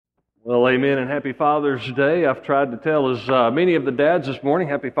Well, amen and happy Father's Day. I've tried to tell as many of the dads this morning,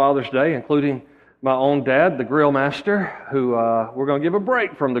 happy Father's Day, including my own dad, the grill master, who we're going to give a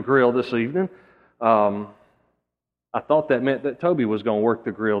break from the grill this evening. I thought that meant that Toby was going to work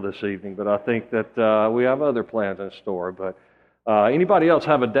the grill this evening, but I think that we have other plans in store. But anybody else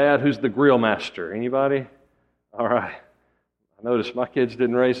have a dad who's the grill master? Anybody? All right. I noticed my kids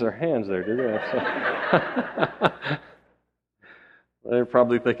didn't raise their hands there, did they? They're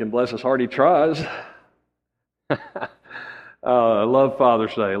probably thinking, bless his heart, he tries. I love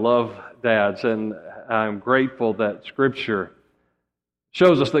Father's Day, love dads, and I'm grateful that Scripture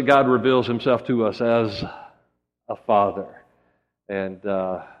shows us that God reveals Himself to us as a father. And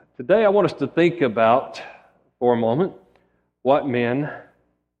today I want us to think about, for a moment, what men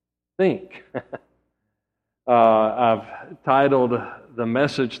think. I've titled the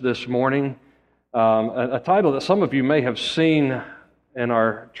message this morning, a title that some of you may have seen in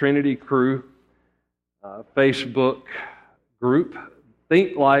our Trinity Crew Facebook group,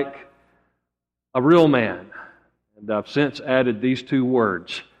 Think Like a Real Man. And I've since added these two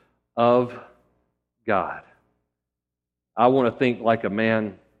words, of God. I want to think like a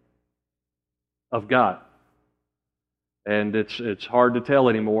man of God. And it's hard to tell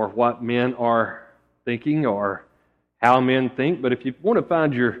anymore what men are thinking or how men think. But if you want to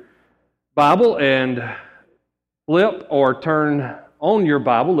find your Bible and flip or turn on your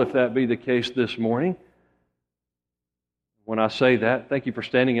Bible, if that be the case this morning. When I say that, thank you for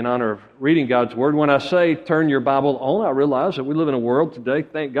standing in honor of reading God's Word. When I say turn your Bible on, I realize that we live in a world today,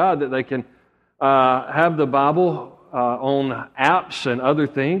 thank God, that they can have the Bible on apps and other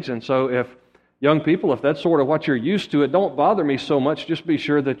things. And so if young people, if that's sort of what you're used to, it don't bother me so much. Just be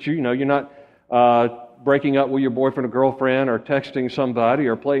sure that you're not breaking up with your boyfriend or girlfriend or texting somebody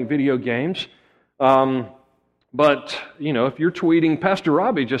or playing video games. But, if you're tweeting, Pastor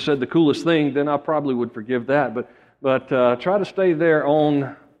Robbie just said the coolest thing, then I probably would forgive that. But try to stay there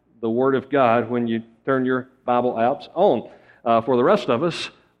on the Word of God when you turn your Bible apps on. For the rest of us,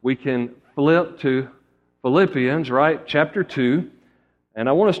 we can flip to Philippians, right, chapter 2. And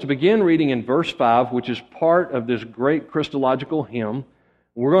I want us to begin reading in verse 5, which is part of this great Christological hymn.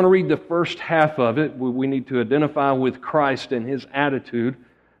 We're going to read the first half of it. We need to identify with Christ and His attitude.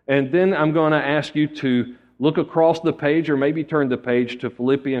 And then I'm going to ask you to look across the page, or maybe turn the page to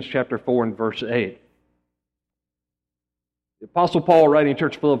Philippians chapter 4 and verse 8. The Apostle Paul, writing to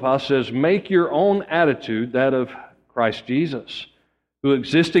Church of Philippi, says, "Make your own attitude that of Christ Jesus, who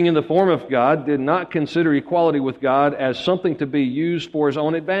existing in the form of God did not consider equality with God as something to be used for His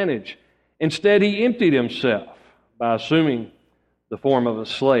own advantage. Instead, He emptied Himself by assuming the form of a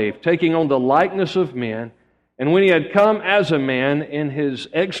slave, taking on the likeness of men. And when He had come as a man in His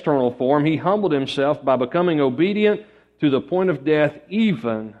external form, He humbled Himself by becoming obedient to the point of death,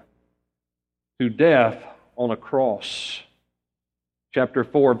 even to death on a cross." Chapter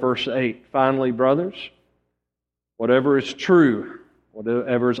 4, verse 8. "Finally, brothers, whatever is true,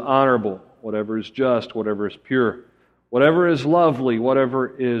 whatever is honorable, whatever is just, whatever is pure, whatever is lovely,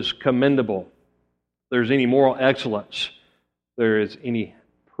 whatever is commendable, if there's any moral excellence, there is any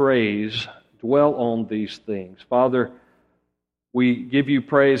praise, dwell on these things." Father, we give You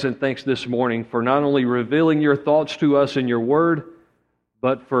praise and thanks this morning for not only revealing Your thoughts to us in Your Word,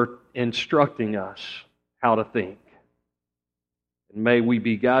 but for instructing us how to think. And may we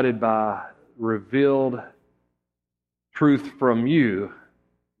be guided by revealed truth from You,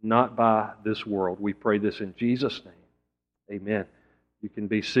 not by this world. We pray this in Jesus' name. Amen. You can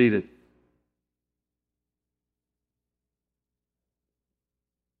be seated.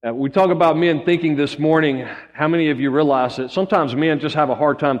 We talk about men thinking this morning. How many of you realize that sometimes men just have a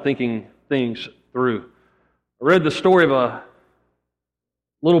hard time thinking things through? I read the story of a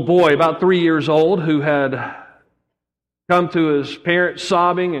little boy about 3 years old who had come to his parents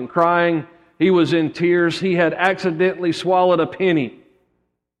sobbing and crying. He was in tears. He had accidentally swallowed a penny.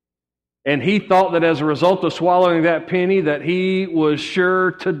 And he thought that as a result of swallowing that penny that he was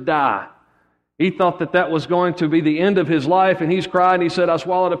sure to die. He thought that that was going to be the end of his life, and he's crying. He said, "I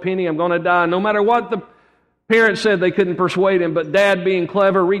swallowed a penny, I'm going to die." No matter what the parents said, they couldn't persuade him, but Dad, being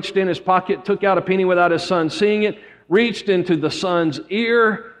clever, reached in his pocket, took out a penny without his son seeing it, reached into the son's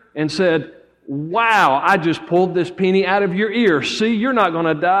ear, and said, "Wow, I just pulled this penny out of your ear. See, you're not going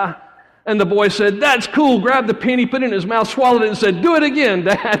to die." And the boy said, "That's cool," grabbed the penny, put it in his mouth, swallowed it, and said, "Do it again,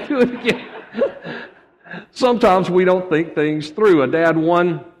 Dad, do it again." Sometimes we don't think things through. A dad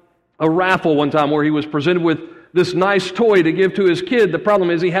won a raffle one time where he was presented with this nice toy to give to his kid. The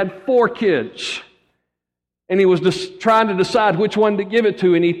problem is he had 4 kids. And he was just trying to decide which one to give it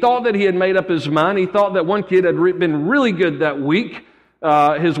to. And he thought that he had made up his mind. He thought that one kid had been really good that week.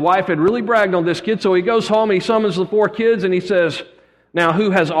 his wife had really bragged on this kid, so he goes home, he summons the 4 kids, and he says, now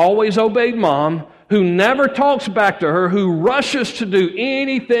who has always obeyed Mom, who never talks back to her, who rushes to do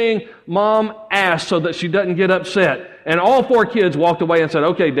anything Mom asks so that she doesn't get upset. And all 4 kids walked away and said,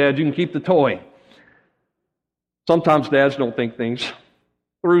 okay, Dad, you can keep the toy. Sometimes dads don't think things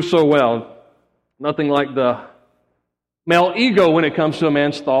through so well. Nothing like the male ego when it comes to a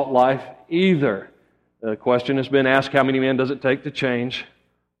man's thought life either. The question has been asked, how many men does it take to change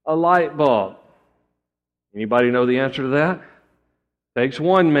a light bulb? Anybody know the answer to that? It takes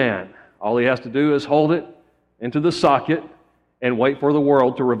one man. All he has to do is hold it into the socket and wait for the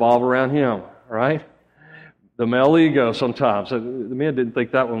world to revolve around him, right? The male ego sometimes. The men didn't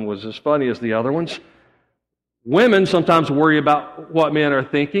think that one was as funny as the other ones. Women sometimes worry about what men are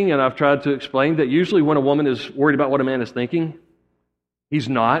thinking, and I've tried to explain that usually when a woman is worried about what a man is thinking, he's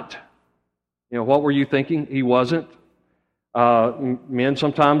not. What were you thinking? He wasn't. Men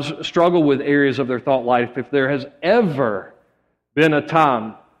sometimes struggle with areas of their thought life. If there has ever been a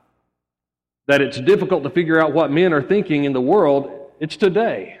time that it's difficult to figure out what men are thinking in the world, it's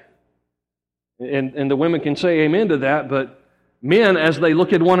today. And the women can say amen to that, but men, as they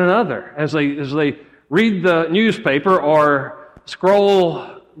look at one another, as they read the newspaper or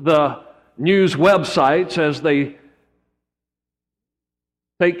scroll the news websites, as they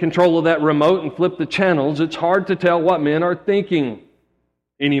take control of that remote and flip the channels, it's hard to tell what men are thinking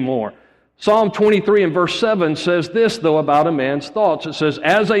anymore. Psalm 23 and verse 7 says this, though, about a man's thoughts. It says,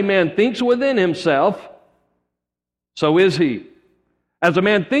 as a man thinks within himself, so is he. As a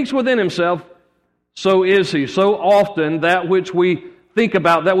man thinks within himself, so is he. So often that which we think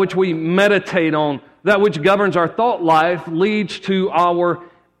about, that which we meditate on, that which governs our thought life leads to our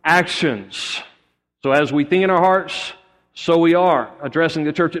actions. So as we think in our hearts, so we are. Addressing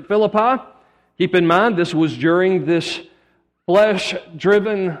the church at Philippi, keep in mind this was during this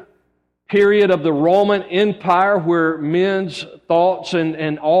flesh-driven period of the Roman Empire where men's thoughts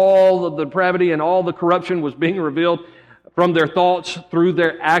and all of the depravity and all the corruption was being revealed from their thoughts through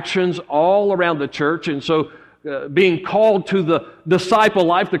their actions all around the church. And so being called to the disciple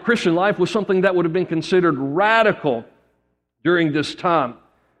life, the Christian life, was something that would have been considered radical during this time.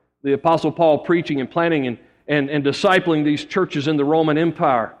 The Apostle Paul preaching and planning and discipling these churches in the Roman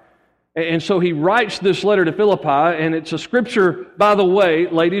Empire. And so he writes this letter to Philippi, and it's a scripture, by the way,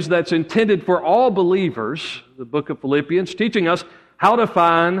 ladies, that's intended for all believers, the book of Philippians, teaching us how to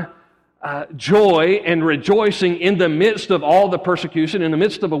find joy and rejoicing in the midst of all the persecution, in the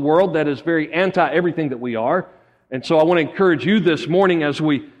midst of a world that is very anti-everything that we are. And so I want to encourage you this morning as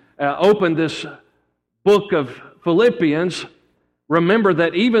we open this book of Philippians, remember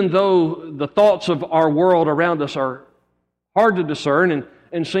that even though the thoughts of our world around us are hard to discern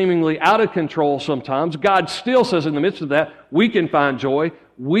and seemingly out of control sometimes, God still says in the midst of that, we can find joy,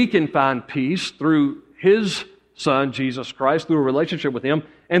 we can find peace through His Son, Jesus Christ, through a relationship with Him,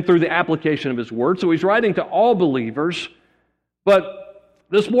 and through the application of His Word. So He's writing to all believers, but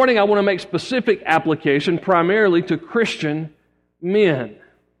this morning I want to make specific application primarily to Christian men.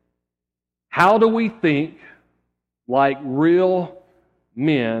 How do we think like real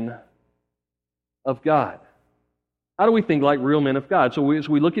men of God? How do we think like real men of God? So as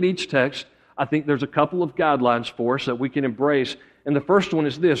we look at each text, I think there's a couple of guidelines for us that we can embrace. And the first one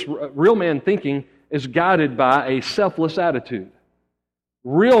is this: real man thinking is guided by a selfless attitude.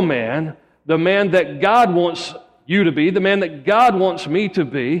 Real man, the man that God wants you to be, the man that God wants me to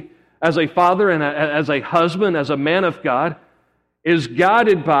be, as a father and as a husband, as a man of God, is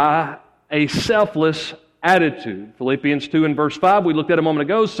guided by a selfless attitude. Philippians 2 and verse 5, we looked at a moment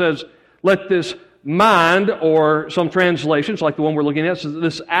ago, says, let this mind, or some translations like the one we're looking at, says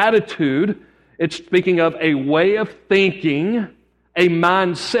this attitude, it's speaking of a way of thinking, a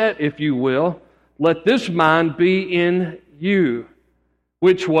mindset, if you will. Let this mind be in you,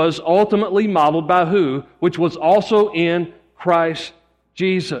 which was ultimately modeled by who? Which was also in Christ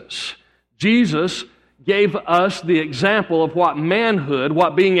Jesus. Jesus gave us the example of what manhood,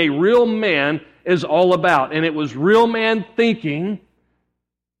 what being a real man is all about. And it was real man thinking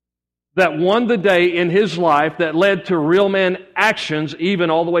that won the day in His life that led to real man actions, even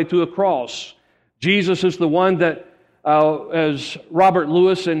all the way to a cross. Jesus is the one that, as Robert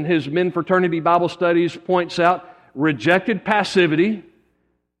Lewis in his Men Fraternity Bible Studies points out, rejected passivity,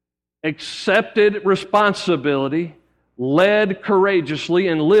 accepted responsibility, led courageously,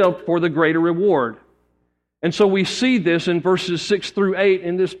 and lived for the greater reward. And so we see this in verses 6 through 8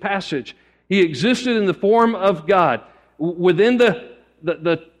 in this passage. He existed in the form of God. Within the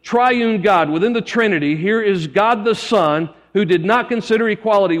triune God, within the Trinity, here is God the Son, who did not consider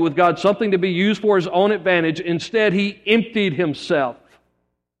equality with God something to be used for His own advantage. Instead, He emptied Himself.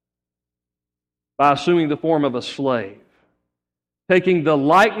 by assuming the form of a slave. Taking the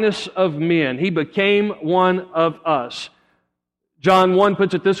likeness of men, He became one of us. John 1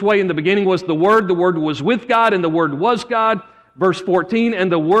 puts it this way, in the beginning was the Word was with God, and the Word was God. Verse 14,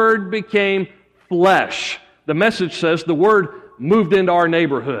 and the Word became flesh. The Message says the Word moved into our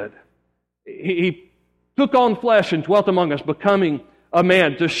neighborhood. He took on flesh and dwelt among us, becoming a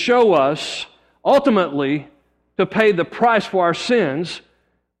man to show us, ultimately, to pay the price for our sins,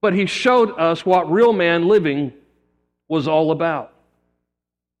 but He showed us what real man living was all about.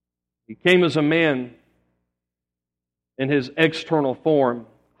 He came as a man in His external form,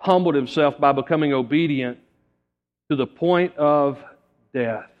 humbled Himself by becoming obedient to the point of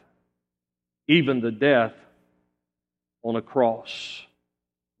death, even the death on a cross.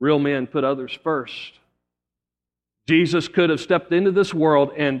 Real men put others first. Jesus could have stepped into this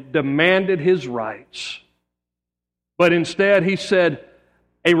world and demanded His rights, but instead He said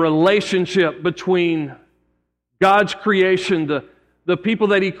a relationship between God's creation, the people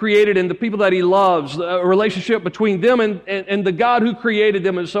that He created and the people that He loves, a relationship between them and the God who created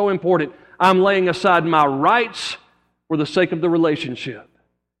them is so important. I'm laying aside my rights for the sake of the relationship.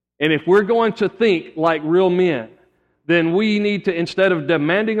 And if we're going to think like real men, then we need to, instead of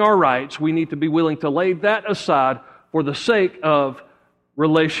demanding our rights, we need to be willing to lay that aside for the sake of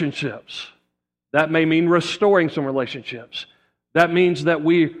relationships. That may mean restoring some relationships. That means that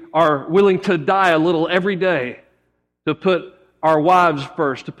we are willing to die a little every day to put our wives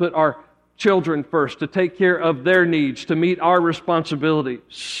first, to put our children first, to take care of their needs, to meet our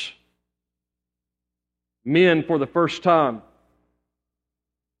responsibilities. Men, for the first time,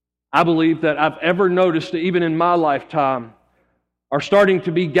 I believe that I've ever noticed, even in my lifetime, are starting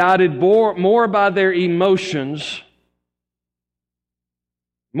to be guided more by their emotions,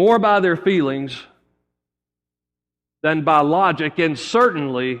 more by their feelings, than by logic, and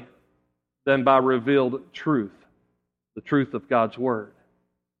certainly than by revealed truth, the truth of God's Word.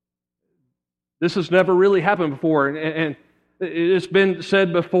 This has never really happened before, and it's been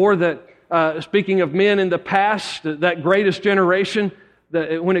said before that, speaking of men in the past, that greatest generation,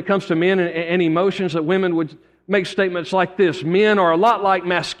 that when it comes to men and emotions, that women would make statements like this: men are a lot like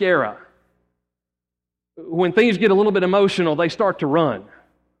mascara. When things get a little bit emotional, they start to run.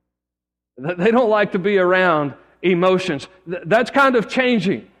 They don't like to be around emotions. That's kind of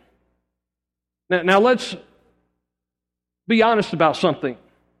changing. Now let's be honest about something.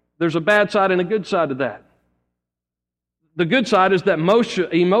 There's a bad side and a good side to that. The good side is that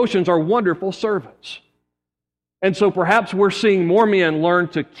emotions are wonderful servants. And so perhaps we're seeing more men learn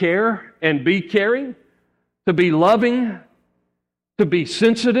to care and be caring, to be loving, to be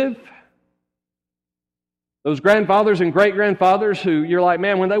sensitive. Those grandfathers and great-grandfathers who you're like,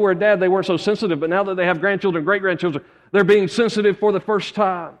 man, when they were a dad, they weren't so sensitive, but now that they have grandchildren, great-grandchildren, they're being sensitive for the first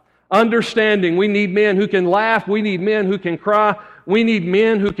time. Understanding, we need men who can laugh, we need men who can cry, we need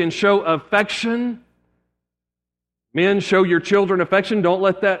men who can show affection. Men, show your children affection. Don't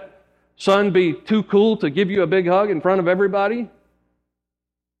let that son be too cool to give you a big hug in front of everybody.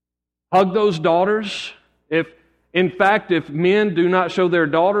 Hug those daughters. In fact, if men do not show their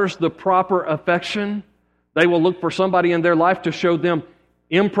daughters the proper affection, they will look for somebody in their life to show them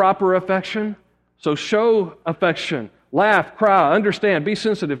improper affection. So show affection. Laugh, cry, understand, be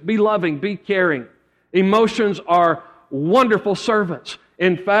sensitive, be loving, be caring. Emotions are wonderful servants.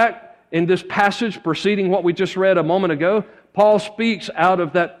 In fact, in this passage preceding what we just read a moment ago, Paul speaks out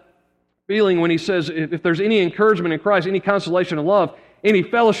of that feeling when he says, if there's any encouragement in Christ, any consolation of love, any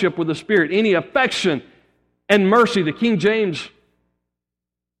fellowship with the Spirit, any affection and mercy. The King James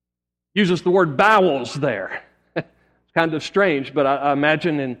uses the word bowels there. It's kind of strange, but I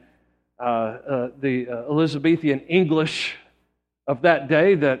imagine in the Elizabethan English of that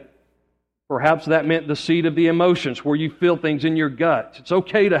day that perhaps that meant the seat of the emotions, where you feel things in your gut. It's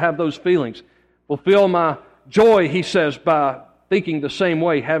okay to have those feelings. Fulfill my joy, he says, by thinking the same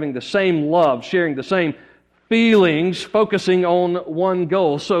way, having the same love, sharing the same feelings, focusing on one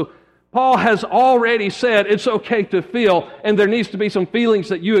goal. So Paul has already said it's okay to feel, and there needs to be some feelings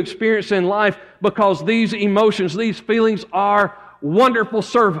that you experience in life, because these emotions, these feelings are wonderful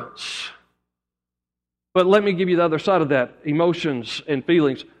servants. But let me give you the other side of that. Emotions and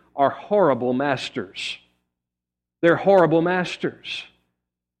feelings are horrible masters. They're horrible masters.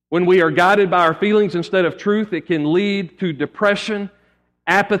 When we are guided by our feelings instead of truth, it can lead to depression,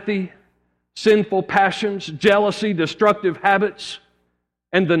 apathy, sinful passions, jealousy, destructive habits,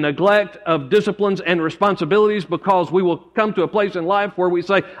 and the neglect of disciplines and responsibilities, because we will come to a place in life where we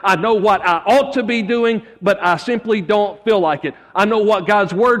say, I know what I ought to be doing, but I simply don't feel like it. I know what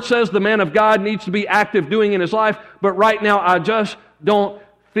God's Word says the man of God needs to be active doing in his life, but right now I just don't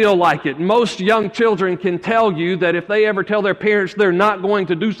feel like it. Most young children can tell you that if they ever tell their parents they're not going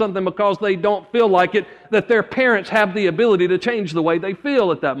to do something because they don't feel like it, that their parents have the ability to change the way they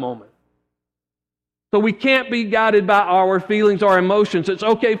feel at that moment. So we can't be guided by our feelings or emotions. It's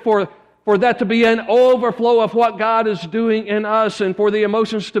okay for that to be an overflow of what God is doing in us and for the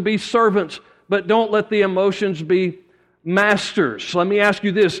emotions to be servants, but don't let the emotions be masters. Let me ask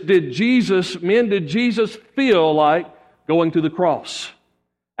you this. Did Jesus feel like going to the cross?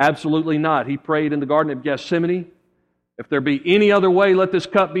 Absolutely not. He prayed in the Garden of Gethsemane, if there be any other way, let this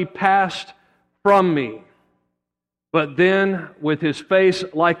cup be passed from me. But then, with his face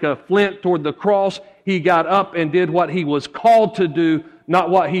like a flint toward the cross, he got up and did what he was called to do, not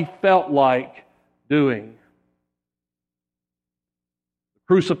what he felt like doing. The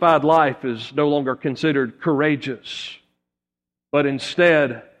crucified life is no longer considered courageous, but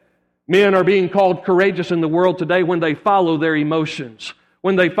instead, men are being called courageous in the world today when they follow their emotions,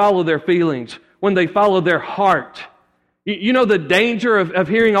 when they follow their feelings, when they follow their heart. You know the danger of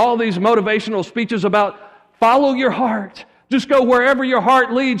hearing all these motivational speeches about follow your heart. Just go wherever your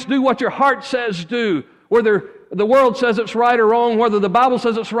heart leads. Do what your heart says do. Whether the world says it's right or wrong, whether the Bible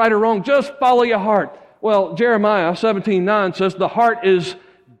says it's right or wrong, just follow your heart. Well, Jeremiah 17:9 says the heart is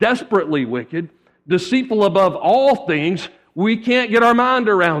desperately wicked, deceitful above all things. We can't get our mind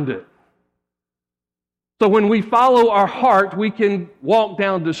around it. So when we follow our heart, we can walk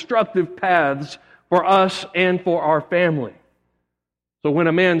down destructive paths for us and for our family. So when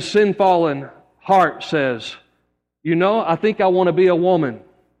a man's sin-fallen heart says, I think I want to be a woman.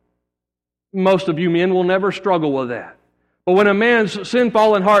 Most of you men will never struggle with that. But when a man's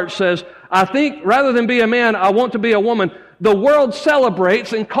sin-fallen heart says, I think rather than be a man, I want to be a woman, the world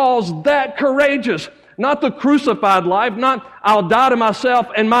celebrates and calls that courageous. Not the crucified life, not I'll die to myself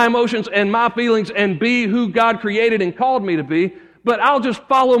and my emotions and my feelings and be who God created and called me to be, but I'll just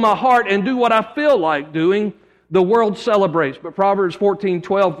follow my heart and do what I feel like doing. The world celebrates. But Proverbs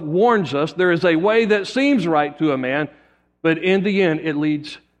 14:12 warns us there is a way that seems right to a man, but in the end it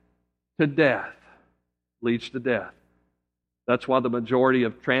leads to death. Leads to death. That's why the majority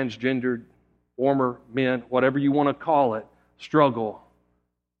of transgendered former men, whatever you want to call it, struggle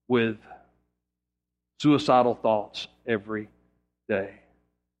with suicidal thoughts every day.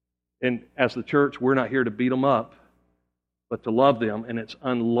 And as the church, we're not here to beat them up, but to love them, and it's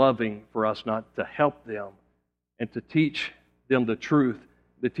unloving for us not to help them and to teach them the truth,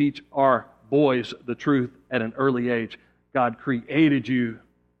 to teach our boys the truth at an early age. God created you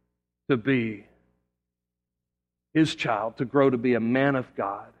to be His child, to grow to be a man of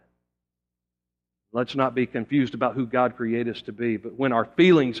God. Let's not be confused about who God created us to be, but when our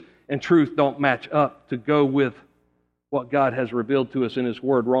feelings and truth don't match up, to go with what God has revealed to us in His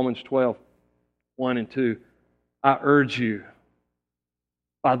Word. Romans 12:1 and 2. I urge you,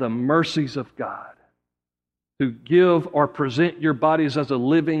 by the mercies of God, to give or present your bodies as a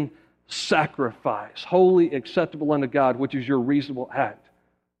living sacrifice, holy, acceptable unto God, which is your reasonable act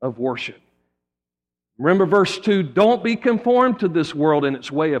of worship. Remember verse 2, don't be conformed to this world and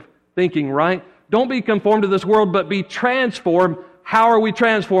its way of thinking, right? Don't be conformed to this world, but be transformed. How are we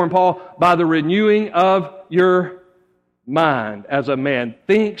transformed, Paul? By the renewing of your mind. As a man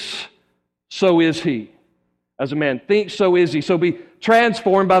thinks, so is he. As a man thinks, so is he. So be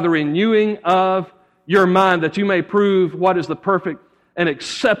transformed by the renewing of your mind, that you may prove what is the perfect and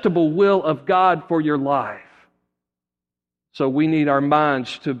acceptable will of God for your life. So we need our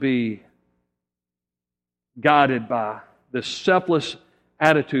minds to be guided by this selfless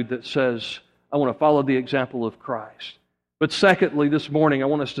attitude that says, I want to follow the example of Christ. But secondly, this morning, I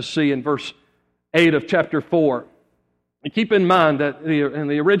want us to see in verse 8 of chapter 4, and keep in mind that in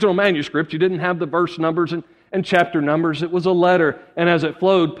the original manuscript, you didn't have the verse numbers and chapter numbers. It was a letter, and as it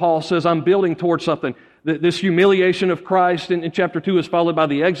flowed, Paul says, I'm building towards something. This humiliation of Christ in chapter 2 is followed by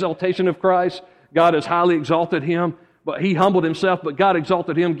the exaltation of Christ. God has highly exalted Him, but He humbled Himself, but God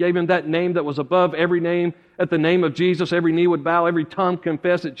exalted Him, gave Him that name that was above every name. At the name of Jesus, every knee would bow, every tongue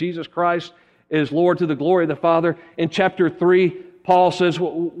confess that Jesus Christ is Lord, to the glory of the Father. In chapter 3, Paul says,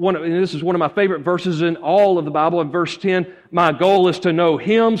 and this is one of my favorite verses in all of the Bible, in verse 10, my goal is to know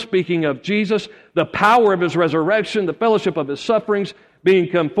Him, speaking of Jesus, the power of His resurrection, the fellowship of His sufferings,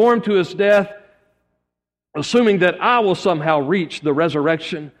 being conformed to His death, assuming that I will somehow reach the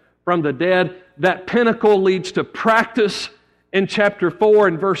resurrection from the dead. That pinnacle leads to practice in chapter 4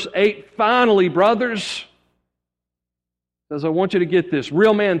 and verse 8. Finally, brothers, says, I want you to get this.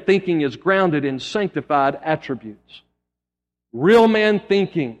 Real man thinking is grounded in sanctified attributes. Real man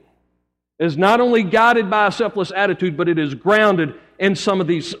thinking is not only guided by a selfless attitude, but it is grounded in some of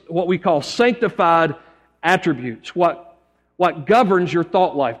these, what we call sanctified attributes. What what governs your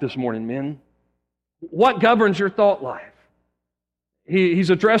thought life this morning, men. What governs your thought life? He's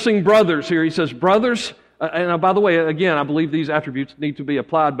addressing brothers here. He says, brothers, and by the way, again, I believe these attributes need to be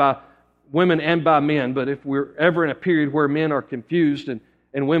applied by women and by men, but if we're ever in a period where men are confused and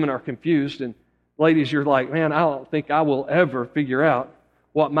women are confused, and ladies, you're like, man, I don't think I will ever figure out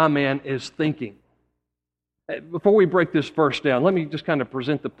what my man is thinking. Before we break this verse down, let me just kind of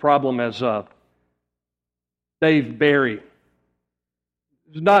present the problem as Dave Barry.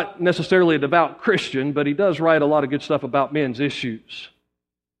 He's not necessarily a devout Christian, but he does write a lot of good stuff about men's issues.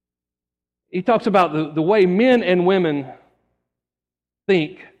 He talks about the way men and women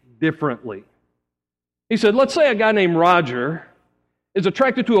think differently. He said, let's say a guy named Roger is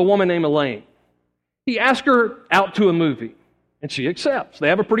attracted to a woman named Elaine. He asks her out to a movie, and she accepts. They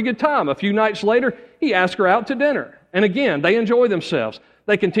have a pretty good time. A few nights later, he asks her out to dinner. And again, they enjoy themselves.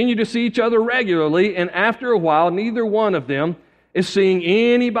 They continue to see each other regularly, and after a while, neither one of them is seeing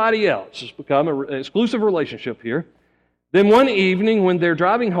anybody else. It's become an exclusive relationship here. Then one evening, when they're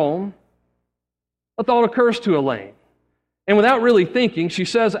driving home, a thought occurs to Elaine. And without really thinking, she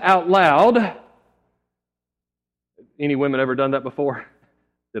says out loud, any women ever done that before?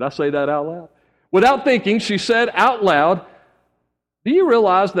 Did I say that out loud? Without thinking, she said out loud, do you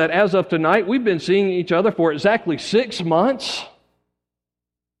realize that as of tonight, we've been seeing each other for exactly 6 months?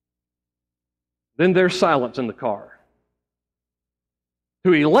 Then there's silence in the car.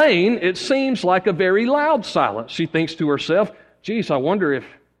 To Elaine, it seems like a very loud silence. She thinks to herself, geez, I wonder if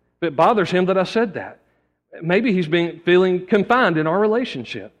it bothers him that I said that. Maybe he's feeling confined in our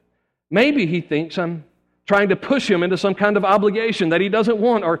relationship. Maybe he thinks I'm trying to push him into some kind of obligation that he doesn't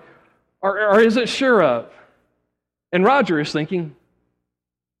want or isn't sure of. And Roger is thinking,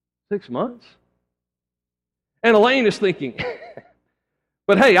 6 months? And Elaine is thinking,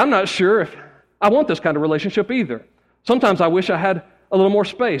 but hey, I'm not sure if I want this kind of relationship either. Sometimes I wish I had a little more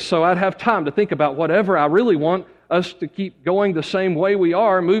space so I'd have time to think about whatever I really want us to keep going the same way we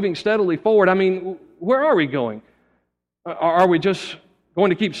are, moving steadily forward. I mean, where are we going? Are we just going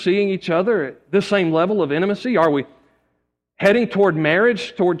to keep seeing each other at this same level of intimacy? Are we heading toward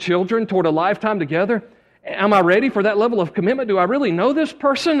marriage, toward children, toward a lifetime together? Am I ready for that level of commitment? Do I really know this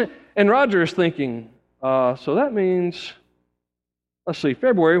person? And Roger is thinking, so that means, let's see,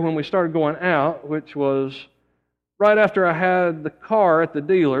 February when we started going out, which was right after I had the car at the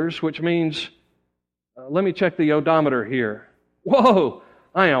dealer's, which means, let me check the odometer here. Whoa,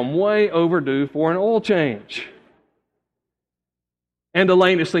 I am way overdue for an oil change. And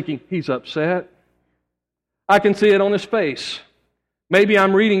Elaine is thinking, he's upset. I can see it on his face. Maybe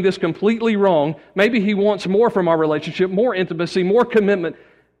I'm reading this completely wrong. Maybe he wants more from our relationship, more intimacy, more commitment.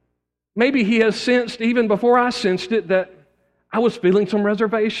 Maybe he has sensed, even before I sensed it, that I was feeling some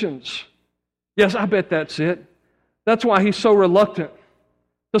reservations. Yes, I bet that's it. That's why he's so reluctant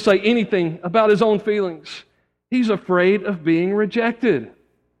to say anything about his own feelings. He's afraid of being rejected.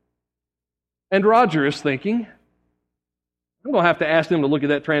 And Roger is thinking, I'm going to have to ask them to look at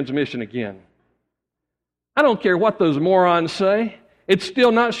that transmission again. I don't care what those morons say. It's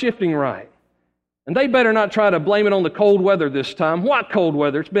still not shifting right. And they better not try to blame it on the cold weather this time. What cold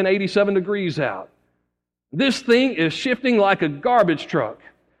weather? It's been 87 degrees out. This thing is shifting like a garbage truck.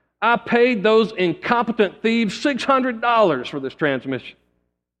 I paid those incompetent thieves $600 for this transmission.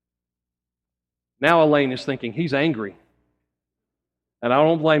 Now Elaine is thinking, he's angry. And I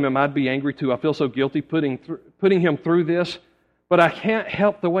don't blame him. I'd be angry too. I feel so guilty putting him through this, but I can't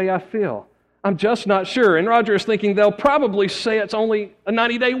help the way I feel. I'm just not sure. And Roger is thinking they'll probably say it's only a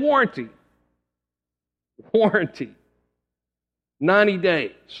 90-day warranty. Warranty. 90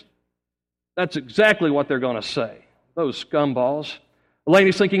 days. That's exactly what they're going to say. Those scumballs. Elaine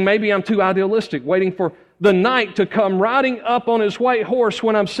is thinking maybe I'm too idealistic, waiting for the knight to come riding up on his white horse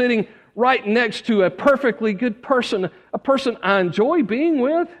when I'm sitting right next to a perfectly good person, a person I enjoy being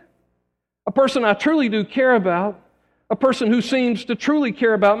with, a person I truly do care about, a person who seems to truly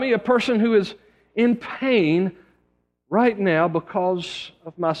care about me, a person who is in pain right now because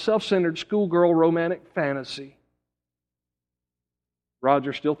of my self-centered schoolgirl romantic fantasy.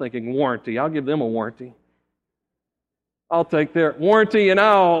 Roger's still thinking warranty. I'll give them a warranty. I'll take their warranty and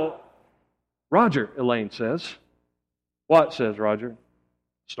Roger, Elaine says. What, says Roger?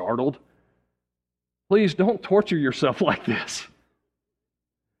 Startled. Please don't torture yourself like this.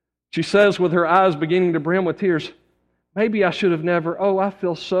 She says with her eyes beginning to brim with tears, maybe I should have never, I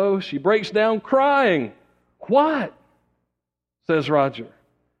feel so. She breaks down crying. What? Says Roger.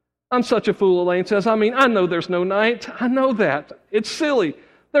 I'm such a fool, Elaine says. I know there's no night. I know that. It's silly.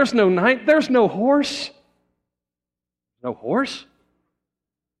 There's no night. There's no horse. No horse?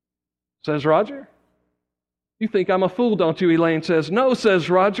 Says Roger. You think I'm a fool, don't you? Elaine says. No, says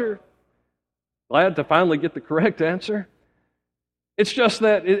Roger. Glad to finally get the correct answer. It's just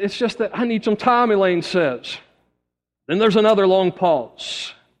that I need some time, Elaine says. Then there's another long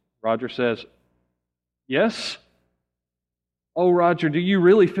pause. Roger says, yes? Oh, Roger, do you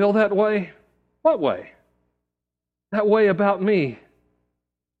really feel that way? What way? That way about me.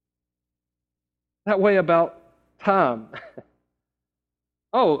 That way about time.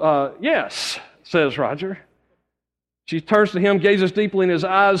 Yes, says Roger. She turns to him, gazes deeply in his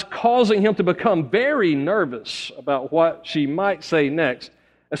eyes, causing him to become very nervous about what she might say next,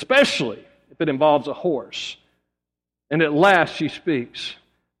 especially if it involves a horse. And at last she speaks.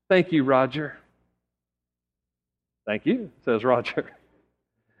 Thank you, Roger. Thank you, says Roger.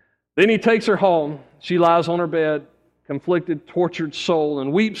 Then he takes her home. She lies on her bed, conflicted, tortured soul,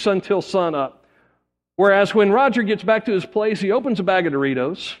 and weeps until sunup. Whereas when Roger gets back to his place, he opens a bag of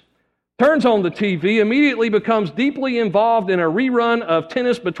Doritos, turns on the TV, immediately becomes deeply involved in a rerun of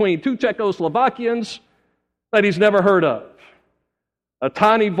tennis between two Czechoslovakians that he's never heard of. A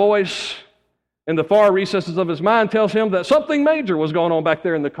tiny voice in the far recesses of his mind tells him that something major was going on back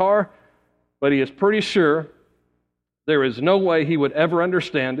there in the car, but he is pretty sure there is no way he would ever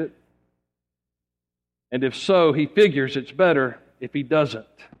understand it. And if so, he figures it's better if he doesn't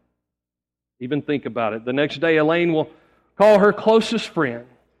even think about it. The next day, Elaine will call her closest friend,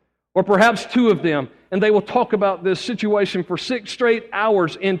 or perhaps two of them, and they will talk about this situation for 6 straight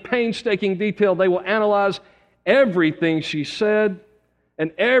hours in painstaking detail. They will analyze everything she said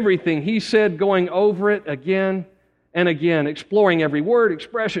and everything he said, going over it again and again, exploring every word,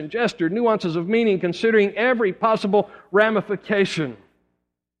 expression, gesture, nuances of meaning, considering every possible ramification.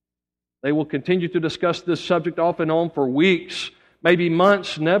 They will continue to discuss this subject off and on for weeks, maybe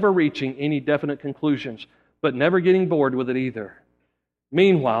months, never reaching any definite conclusions, but never getting bored with it either.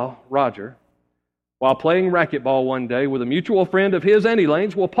 Meanwhile, Roger, while playing racquetball one day with a mutual friend of his and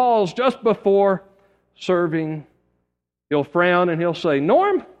Elaine's, will pause just before serving. He'll frown and he'll say,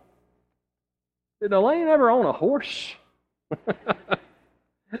 Norm, did Elaine ever own a horse?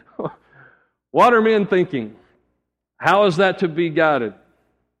 What are men thinking? How is that to be guided?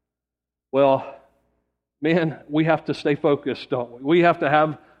 Well, men, we have to stay focused, don't we? We have to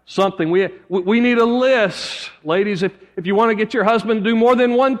have something. We need a list. Ladies, if you want to get your husband to do more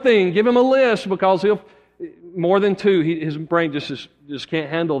than one thing, give him a list, because he'll more than two. His brain just can't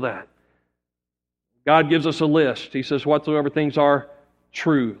handle that. God gives us a list. He says, whatsoever things are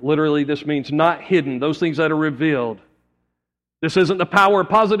true. Literally, this means not hidden, those things that are revealed. This isn't the power of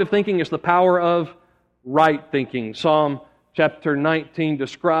positive thinking, it's the power of right thinking. Psalm chapter 19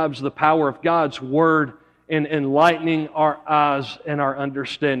 describes the power of God's Word in enlightening our eyes and our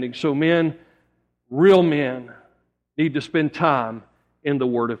understanding. So men, real men, need to spend time in the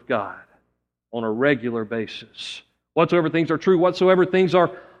Word of God on a regular basis. Whatsoever things are true, whatsoever things are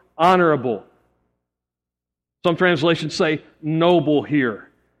honorable. Some translations say noble here.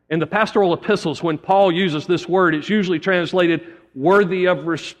 In the pastoral epistles, when Paul uses this word, it's usually translated worthy of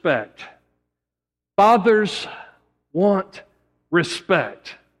respect. Fathers want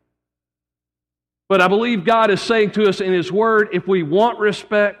respect. But I believe God is saying to us in His Word, if we want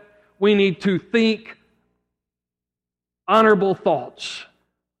respect, we need to think honorable thoughts.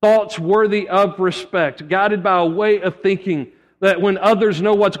 Thoughts worthy of respect, guided by a way of thinking that when others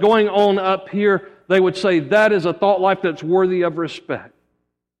know what's going on up here, they would say, that is a thought life that's worthy of respect.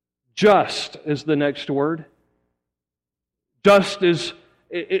 Just is the next word. Just is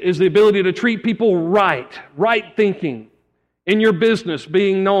the ability to treat people right. Right thinking. In your business,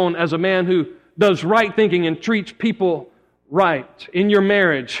 being known as a man who does right thinking and treats people right. In your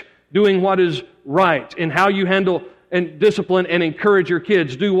marriage, doing what is right. In how you handle and discipline and encourage your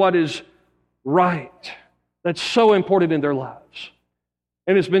kids, do what is right. That's so important in their lives.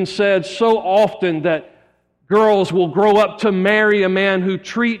 And it's been said so often that girls will grow up to marry a man who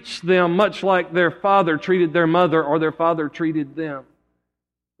treats them much like their father treated their mother or their father treated them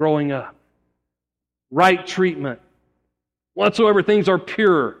growing up. Right treatment. Whatsoever things are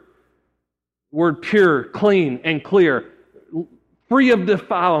pure. Word pure, clean, and clear. Free of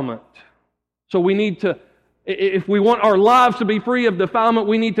defilement. So we need to, if we want our lives to be free of defilement,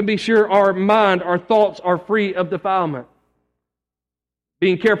 we need to be sure our mind, our thoughts are free of defilement.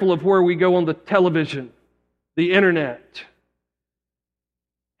 Being careful of where we go on the television, the internet,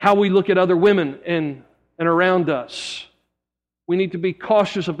 how we look at other women and around us. We need to be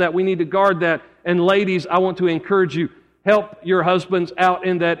cautious of that. We need to guard that. And ladies, I want to encourage you, help your husbands out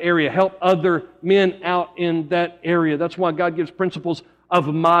in that area. Help other men out in that area. That's why God gives principles of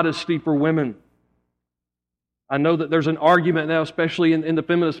modesty for women. I know that there's an argument now, especially in the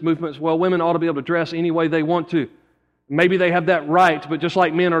feminist movements, well, women ought to be able to dress any way they want to. Maybe they have that right, but just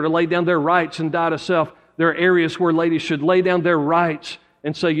like men are to lay down their rights and die to self, there are areas where ladies should lay down their rights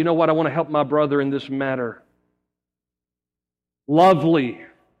and say, you know what, I want to help my brother in this matter. Lovely,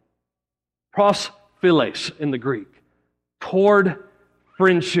 prosphiles in the Greek, toward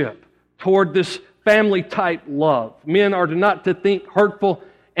friendship, toward this family-type love. Men are not to think hurtful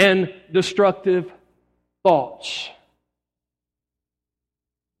and destructive thoughts.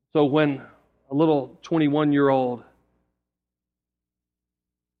 So when a little 21-year-old,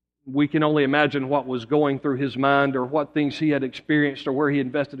 we can only imagine what was going through his mind or what things he had experienced or where he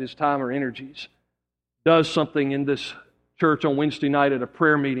invested his time or energies, does something in this church on Wednesday night at a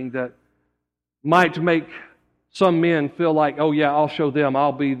prayer meeting that might make some men feel like, oh yeah, I'll show them,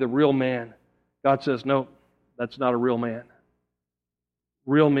 I'll be the real man. God says, no, that's not a real man.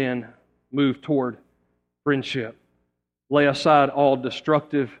 Real men move toward friendship. Lay aside all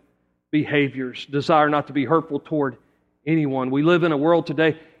destructive behaviors. Desire not to be hurtful toward anyone. We live in a world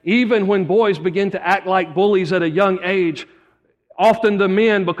today, even when boys begin to act like bullies at a young age, often the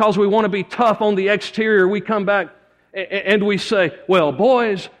men, because we want to be tough on the exterior, we come back and we say, well,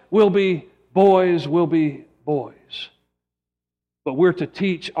 boys will be boys will be boys. But we're to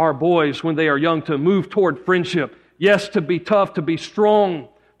teach our boys when they are young to move toward friendship. Yes, to be tough, to be strong,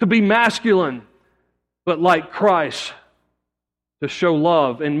 to be masculine, but like Christ, to show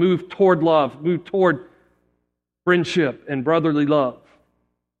love and move toward friendship and brotherly love.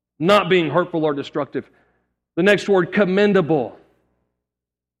 Not being hurtful or destructive. The next word, commendable.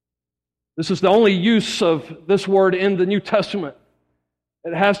 This is the only use of this word in the New Testament.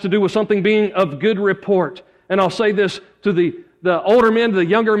 It has to do with something being of good report. And I'll say this to the older men, the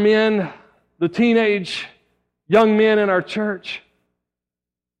younger men, the teenage young men in our church.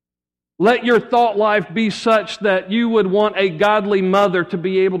 Let your thought life be such that you would want a godly mother to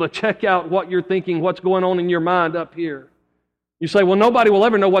be able to check out what you're thinking, what's going on in your mind up here. You say, well, nobody will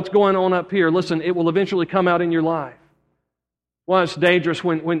ever know what's going on up here. Listen, it will eventually come out in your life. Well, it's dangerous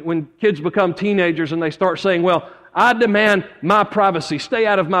when kids become teenagers and they start saying, well, I demand my privacy. Stay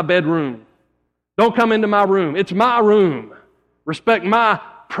out of my bedroom. Don't come into my room. It's my room. Respect my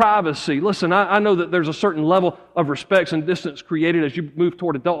privacy. Listen, I know that there's a certain level of respect and distance created as you move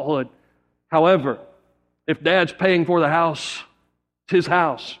toward adulthood. However, if Dad's paying for the house, it's his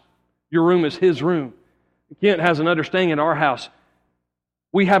house. Your room is his room. Kent has an understanding in our house.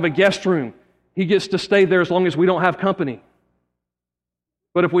 We have a guest room. He gets to stay there as long as we don't have company.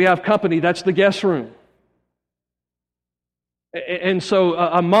 But if we have company, that's the guest room. And so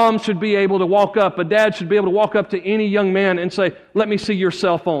a mom should be able to walk up, a dad should be able to walk up to any young man and say, let me see your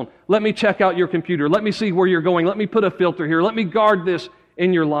cell phone. Let me check out your computer. Let me see where you're going. Let me put a filter here. Let me guard this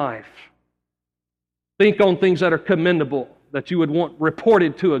in your life. Think on things that are commendable, that you would want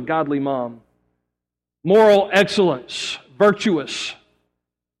reported to a godly mom. Moral excellence, virtuous.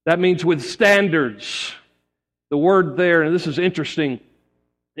 That means with standards. The word there, and this is interesting,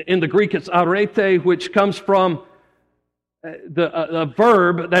 in the Greek it's arete, which comes from a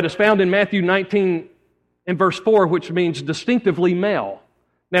verb that is found in Matthew 19 and verse 4, which means distinctively male.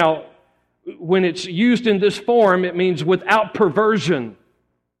 Now, when it's used in this form, it means without perversion,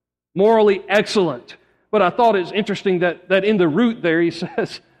 morally excellent. But I thought it's interesting that in the root there he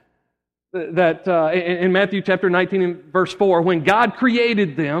says that in Matthew chapter 19 and verse 4, when God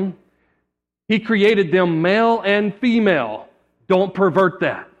created them, He created them male and female. Don't pervert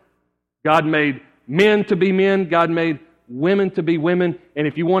that. God made men to be men. God made women to be women. And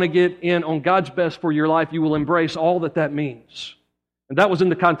if you want to get in on God's best for your life, you will embrace all that means. And that was in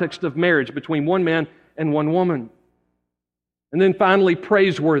the context of marriage between one man and one woman. And then finally,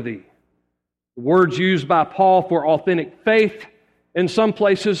 praiseworthy. The words used by Paul for authentic faith in some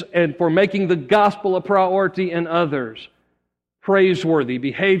places and for making the gospel a priority in others. Praiseworthy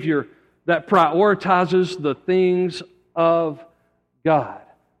behavior that prioritizes the things of God.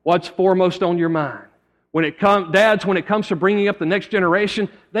 What's foremost on your mind? Dads, when it comes to bringing up the next generation,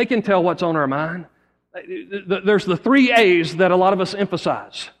 they can tell what's on our mind. There's the 3 A's that a lot of us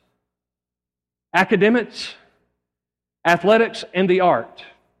emphasize. Academics, athletics, and the art.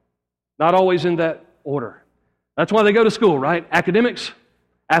 Not always in that order. That's why they go to school, right? Academics,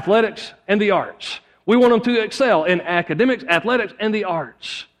 athletics, and the arts. We want them to excel in academics, athletics, and the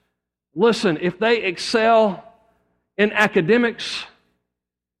arts. Listen, if they excel in academics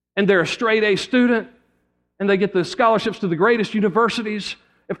and they're a straight A student and they get the scholarships to the greatest universities,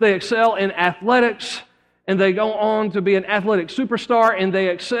 if they excel in athletics and they go on to be an athletic superstar and they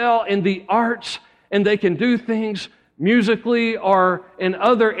excel in the arts and they can do things musically or in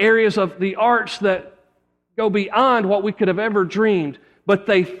other areas of the arts that go beyond what we could have ever dreamed, but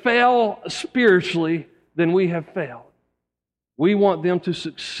they fail spiritually, then we have failed. We want them to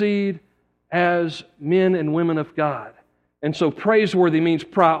succeed as men and women of God. And so praiseworthy means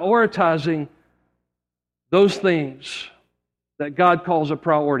prioritizing those things that God calls a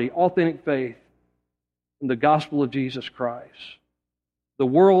priority: authentic faith in the gospel of Jesus Christ. The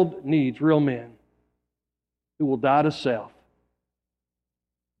world needs real men who will die to self,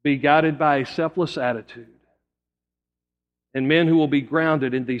 be guided by a selfless attitude, and men who will be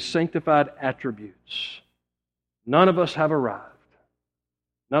grounded in these sanctified attributes. None of us have arrived.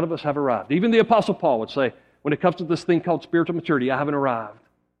 None of us have arrived. Even the Apostle Paul would say, when it comes to this thing called spiritual maturity, I haven't arrived.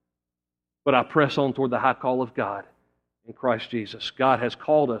 But I press on toward the high call of God in Christ Jesus. God has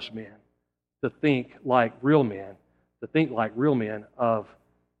called us, men, to think like real men, to think like real men of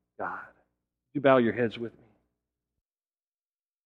God. Would you bow your heads with me?